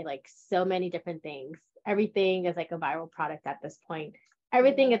buy like so many different things. Everything is like a viral product at this point.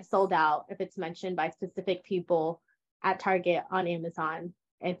 Everything gets sold out if it's mentioned by specific people at Target, on Amazon.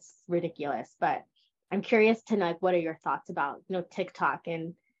 It's ridiculous. But I'm curious to know, like, what are your thoughts about, TikTok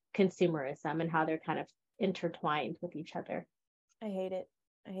and consumerism and how they're kind of intertwined with each other? I hate it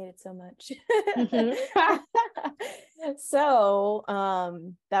so much. So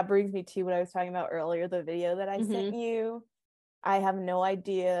that brings me to what I was talking about earlier, the video that I sent you. I have no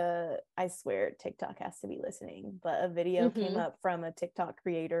idea. I swear TikTok has to be listening, but a video came up from a TikTok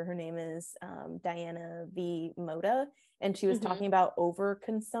creator. Her name is Diana V. Moda, and she was talking about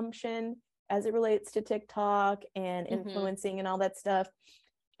overconsumption as it relates to TikTok and influencing and all that stuff.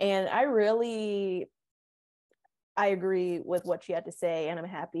 And I I agree with what she had to say, and I'm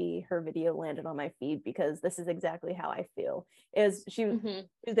happy her video landed on my feed, because this is exactly how I feel. She was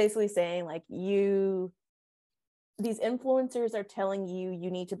basically saying, like, these influencers are telling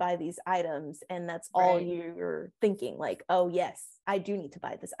you need to buy these items, and that's all you're thinking, like, oh yes, I do need to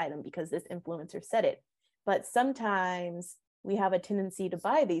buy this item because this influencer said it. But sometimes we have a tendency to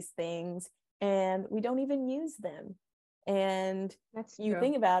buy these things and we don't even use them. And that's you true.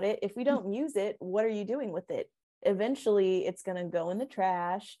 think about it, if we don't use it, what are you doing with it? Eventually it's going to go in the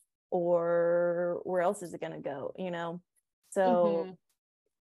trash, or where else is it going to go, you know? So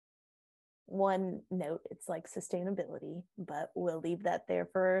one note, it's like sustainability, but we'll leave that there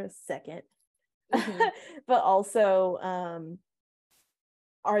for a second. But also,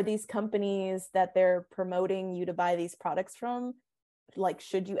 are these companies that they're promoting you to buy these products from, like,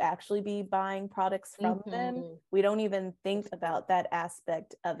 should you actually be buying products from them? We don't even think about that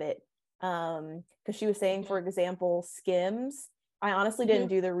aspect of it. Because she was saying, for example, Skims. I honestly didn't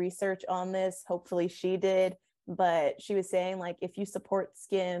do the research on this. Hopefully she did. But she was saying, like, if you support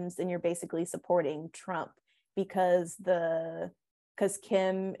Skims, then you're basically supporting Trump, because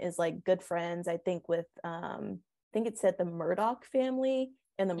Kim is like good friends, I think, with I think it said the Murdoch family,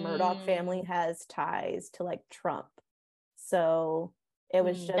 and the Murdoch family has ties to like Trump. So it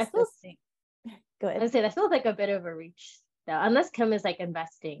was just this thing. Go ahead. I would say that feels like a bit of a reach, though, unless Kim is like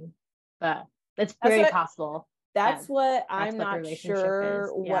investing, but it's very possible. That's what I'm not sure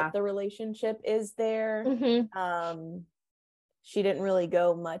what the relationship is there. She didn't really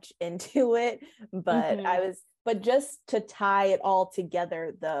go much into it, but but just to tie it all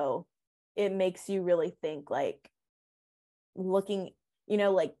together, though, it makes you really think, like, looking, you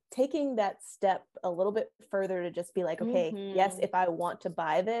know, like taking that step a little bit further to just be like, okay, yes, if I want to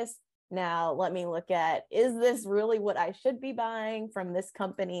buy this, now let me look at, is this really what I should be buying from this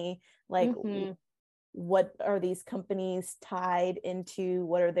company? Like, what are these companies tied into?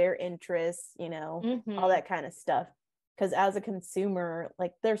 What are their interests? You know, all that kind of stuff. Because as a consumer,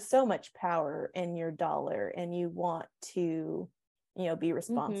 like, there's so much power in your dollar, and you want to, you know, be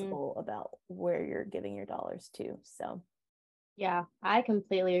responsible about where you're giving your dollars to. So yeah, I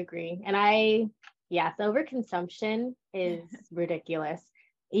completely agree. And overconsumption is ridiculous.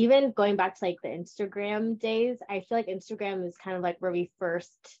 Even going back to like the Instagram days, I feel like Instagram is kind of like where we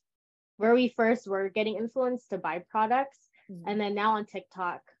first were getting influenced to buy products. And then now on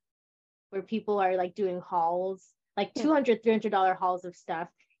TikTok, where people are like doing hauls, like $200-$300 hauls of stuff.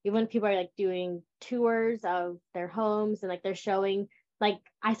 Even people are like doing tours of their homes, and like they're showing, like,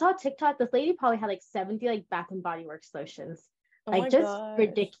 I saw TikTok, this lady probably had like 70 like Bath and Body Works lotions. Like, just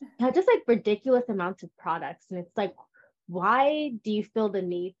ridiculous amounts of products. And it's like, why do you feel the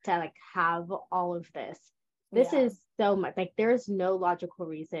need to like have all of this? This is so much. Like, there's no logical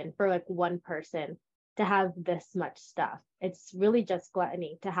reason for like one person to have this much stuff. It's really just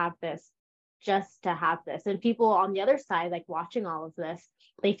gluttony to have this, just to have this. And people on the other side, like watching all of this,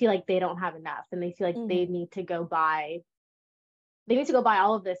 they feel like they don't have enough, and they feel like they need to go buy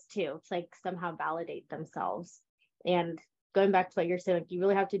all of this too, to like somehow validate themselves. And going back to what you're saying, like, you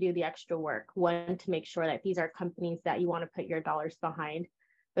really have to do the extra work, one, to make sure that these are companies that you want to put your dollars behind,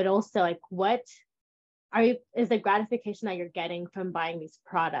 but also like, what is the gratification that you're getting from buying these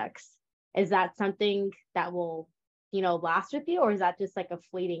products? Is that something that will, you know, last with you, or is that just like a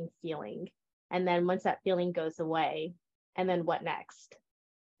fleeting feeling? And then once that feeling goes away, and then what next?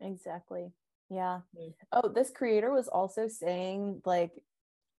 Exactly. Yeah. Oh, this creator was also saying, like,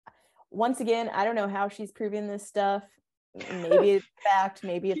 once again, I don't know how she's proving this stuff. Maybe it's fact,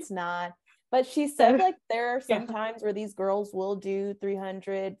 maybe it's not. But she said, like, there are some times where these girls will do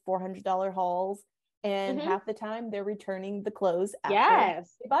 $300-$400 hauls, and half the time they're returning the clothes after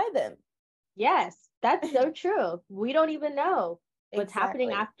they buy them. Yes, that's so true. We don't even know what's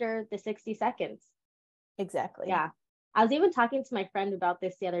happening after the 60 seconds. Exactly. Yeah. I was even talking to my friend about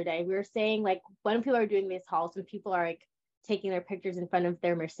this the other day. We were saying, like, when people are doing these hauls, when people are like taking their pictures in front of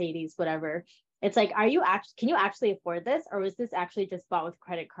their Mercedes, whatever, it's like, can you actually afford this? Or was this actually just bought with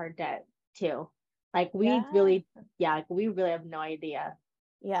credit card debt too? Like, we really have no idea.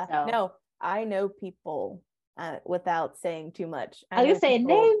 Yeah. So, no, I know people, without saying too much. I was saying,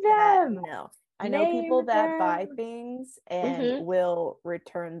 name them. I know people that buy things and will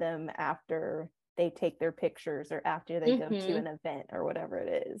return them after they take their pictures, or after they go to an event or whatever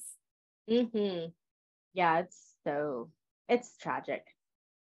it is. Yeah, it's tragic.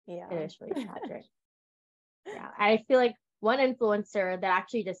 Yeah, it is really tragic. Yeah, I feel like one influencer that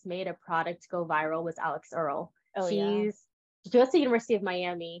actually just made a product go viral was Alex Earl. She goes to the University of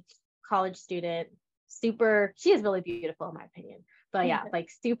Miami, college student, she is really beautiful in my opinion, But yeah, like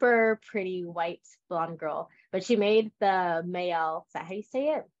super pretty white blonde girl. But she made the Mael, is that how you say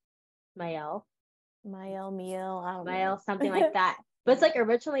it? Mael? Mael, I don't Mael, know. something like that. But it's like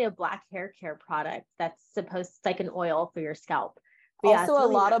originally a black hair care product that's supposed, it's like an oil for your scalp. But yeah, Also, it's a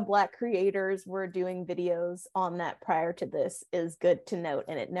really lot of Black creators were doing videos on that prior to this, is good to note,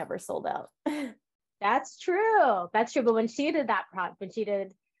 and it never sold out. That's true. That's true. But when she did that product, when she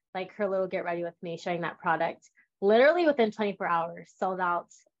did like her little get ready with me showing that product, literally within 24 hours, sold out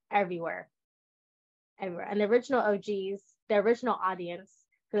everywhere. Everywhere. And the original OGs, the original audience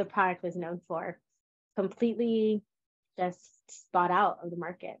who the product was known for, completely just bought out of the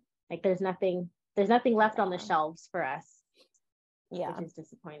market. Like there's nothing left on the shelves for us. Yeah. Which is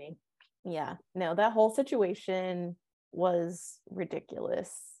disappointing. Yeah. No, that whole situation was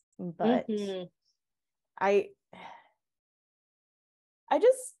ridiculous. But I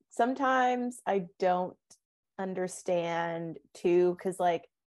just sometimes I don't understand too, because like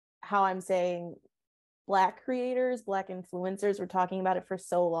how I'm saying Black creators, Black influencers were talking about it for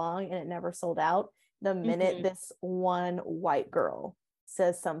so long and it never sold out. The minute this one white girl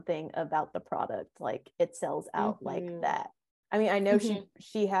says something about the product, like it sells out like that. I mean, I know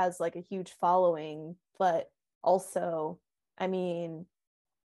she has like a huge following, but also, I mean,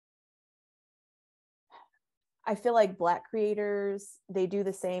 I feel like Black creators, they do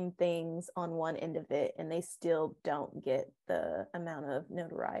the same things on one end of it and they still don't get the amount of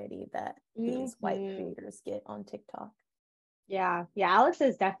notoriety that these white creators get on TikTok. Yeah. Alex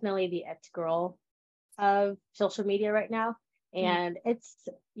is definitely the it girl of social media right now. And it's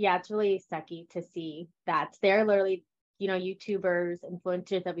really sucky to see that they're literally, YouTubers,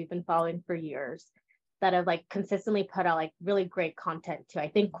 influencers that we've been following for years that have like consistently put out like really great content too. I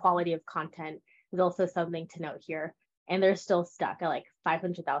think quality of content is also something to note here. And they're still stuck at like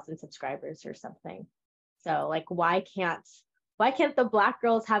 500,000 subscribers or something. So like, why can't the Black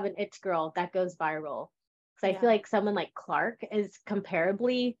girls have an it girl that goes viral? Because I feel like someone like Clark is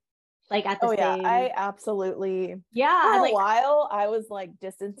comparably like at the same. I absolutely. For a while, I was like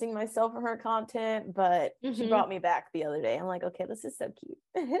distancing myself from her content, but she brought me back the other day. I'm like, okay, this is so cute.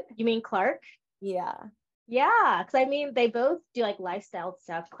 You mean Clark? Yeah. Yeah, because I mean, they both do like lifestyle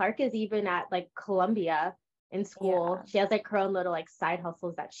stuff. Clark is even at like Columbia in school. Yeah. She has like her own little like side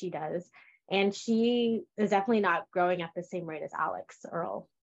hustles that she does. And she is definitely not growing at the same rate as Alex Earl.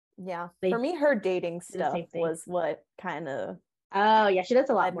 Yeah. For me, her dating stuff was what kind of. Oh, yeah. She does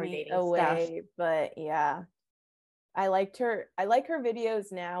a lot more dating stuff. But yeah. I like her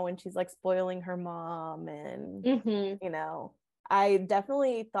videos now when she's like spoiling her mom and, I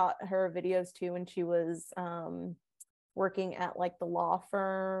definitely thought her videos too when she was working at like the law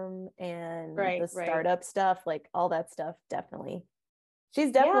firm and the startup stuff, like all that stuff. Definitely,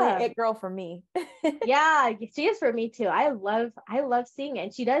 she's definitely an it girl for me. Yeah, she is for me too. I love seeing it,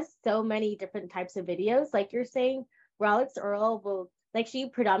 and she does so many different types of videos, like you're saying, where Alex Earl will, like, she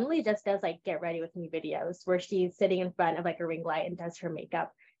predominantly just does like get ready with me videos where she's sitting in front of like a ring light and does her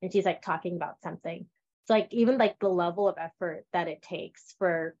makeup and she's like talking about something. So like even like the level of effort that it takes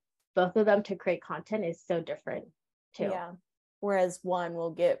for both of them to create content is so different too. Yeah. Whereas one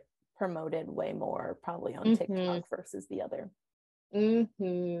will get promoted way more probably on TikTok versus the other.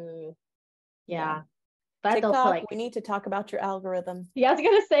 Yeah. But TikTok, also, like, we need to talk about your algorithm. Yeah, I was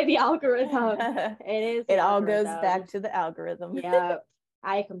gonna say the algorithm. It all goes back to the algorithm. Yeah,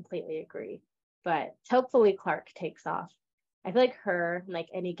 I completely agree. But hopefully Clark takes off. I feel like her, like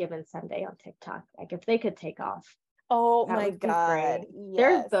Any Given Sunday on TikTok, like if they could take off. Oh my God. Yes.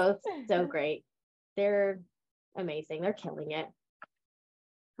 They're both so great. They're amazing. They're killing it.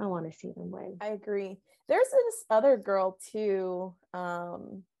 I want to see them win. I agree. There's this other girl too.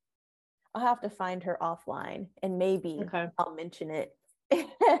 I'll have to find her offline and maybe I'll mention it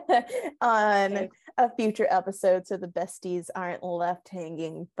on a future episode so the besties aren't left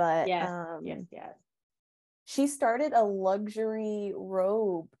hanging. But yes. She started a luxury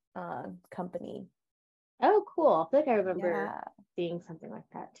robe company. Oh, cool. I feel like I remember seeing something like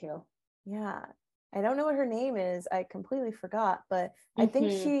that too. Yeah. I don't know what her name is. I completely forgot, but I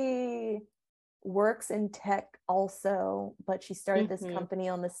think she works in tech also, but she started this company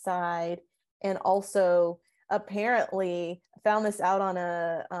on the side, and also apparently found this out on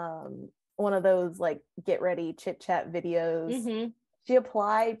a one of those like get ready chit chat videos. She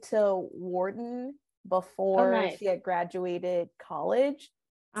applied to Wharton before she had graduated college,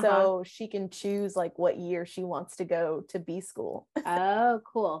 so she can choose like what year she wants to go to B school. Oh,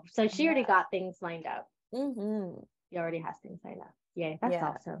 cool. So she already got things lined up. She already has things lined up. Yeah, that's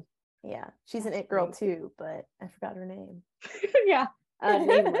awesome. Yeah, she's an it girl too, but I forgot her name.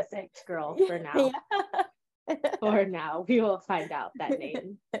 Nameless it girl for now. for now. We will find out that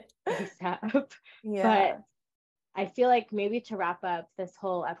name ASAP. Yeah. But I feel like maybe to wrap up this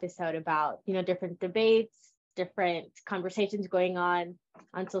whole episode about, different debates, different conversations going on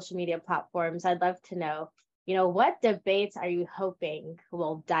social media platforms, I'd love to know, what debates are you hoping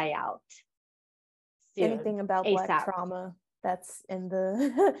will die out soon? Anything about ASAP. Black trauma that's in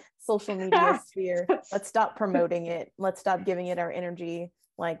the social media sphere. Let's stop promoting it. Let's stop giving it our energy.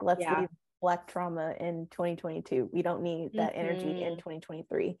 Like, let's leave Black trauma in 2022. We don't need that energy in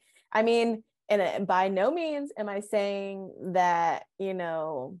 2023. I mean, and by no means am I saying that,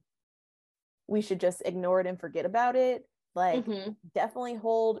 we should just ignore it and forget about it. Like, definitely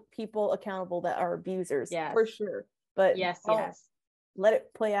hold people accountable that are abusers, for sure. But yes, let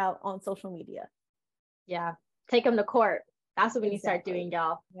it play out on social media. Yeah, take them to court. That's what we need to start doing,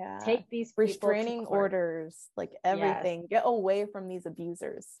 y'all. Yeah, take these restraining orders, like everything. Get away from these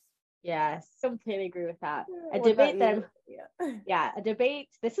abusers. Yes, completely agree with that. A debate that a debate.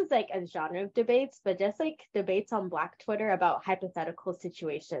 This is like a genre of debates, but just like debates on Black Twitter about hypothetical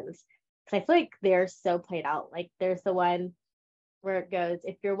situations. Because I feel like they're so played out. Like there's the one where it goes,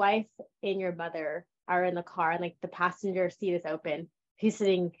 if your wife and your mother are in the car and like the passenger seat is open, who's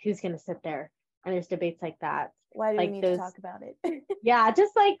gonna sit there? And there's debates like that. Why do we need to talk about it? Yeah,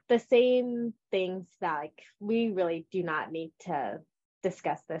 just like the same things that like we really do not need to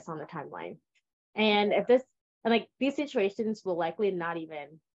discuss this on the timeline. And if this and like these situations will likely not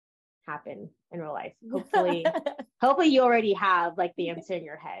even happen in real life. Hopefully you already have like the answer in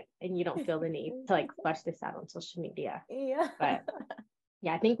your head and you don't feel the need to like flesh this out on social media. Yeah. But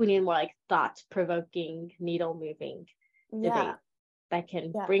yeah, I think we need more like thought-provoking, needle-moving debate that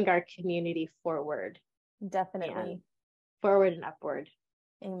can bring our community forward. Definitely. Forward and upward.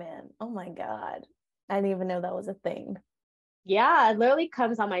 Amen. Oh my God. I didn't even know that was a thing. Yeah, it literally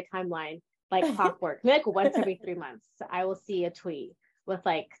comes on my timeline like clockwork. Like once every 3 months, I will see a tweet with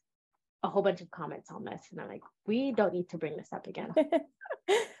like a whole bunch of comments on this. And I'm like, we don't need to bring this up again.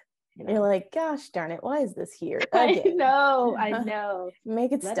 You're like, gosh darn it, why is this here again? I know.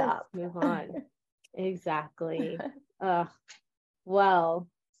 Make it Let stop. Us move on. Exactly. Well,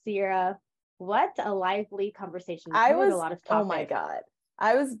 Sierra, what a lively conversation. A lot of topics. Oh my God.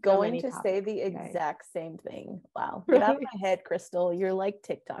 I was going to say the exact same thing. Wow. Get out of my head, Crystal. You're like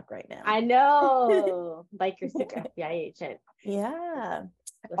TikTok right now. I know. Like your secret FBI agent. Yeah.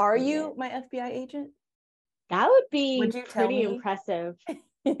 Are you my FBI agent? That would be pretty impressive.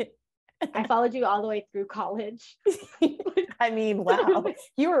 I followed you all the way through college. I mean, wow.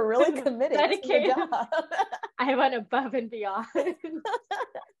 You were really committed to the job. I went above and beyond.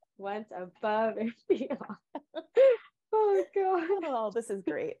 Went above and beyond. Oh God. Oh, this is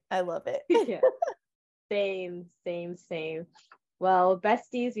great. I love it. Yeah. Same. Well,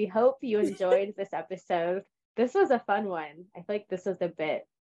 besties, we hope you enjoyed this episode. This was a fun one. I feel like this was a bit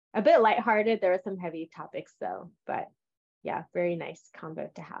lighthearted. There were some heavy topics though, but yeah, very nice combo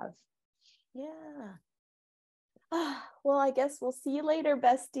to have. Yeah. Well, I guess we'll see you later,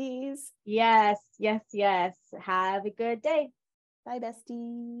 besties. Yes. Have a good day. Bye,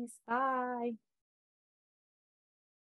 besties. Bye.